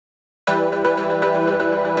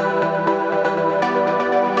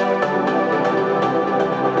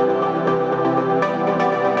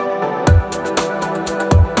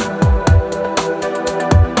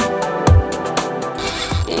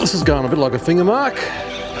going a bit like a finger mark.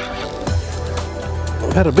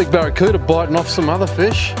 I've had a big barracuda biting off some other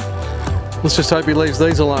fish. Let's just hope he leaves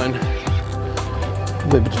these alone.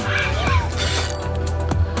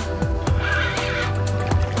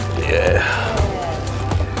 Yeah.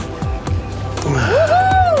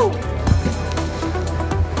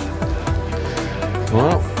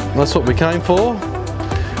 Well, that's what we came for.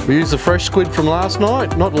 We used the fresh squid from last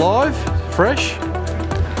night, not live, fresh.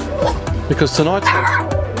 Because tonight,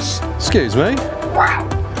 excuse me,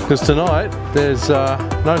 because tonight there's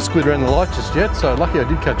no squid around the light just yet, so lucky I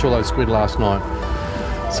did catch all those squid last night.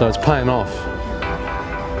 So it's paying off.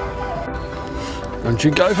 Don't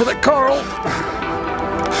you go for the coral!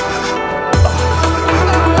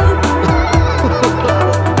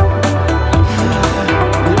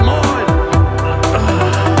 You're mine!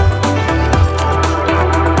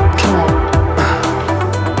 Come on.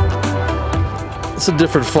 It's a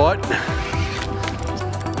different fight.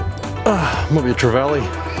 Might be a trevally.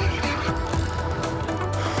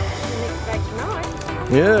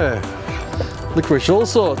 Yeah, licorice all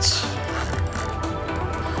sorts.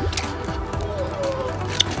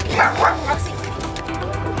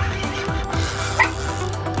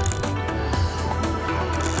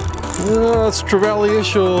 It's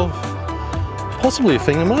trevally-ish or possibly a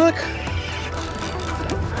finger mark.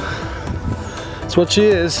 That's what she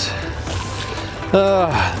is.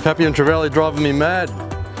 Pappy and trevally driving me mad.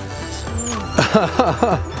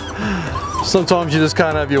 Sometimes you just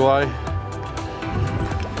can't have your way.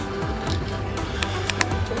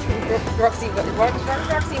 Roxy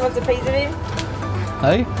wants a piece of him.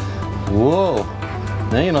 Hey? Whoa.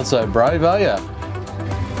 Now you're not so brave, are you?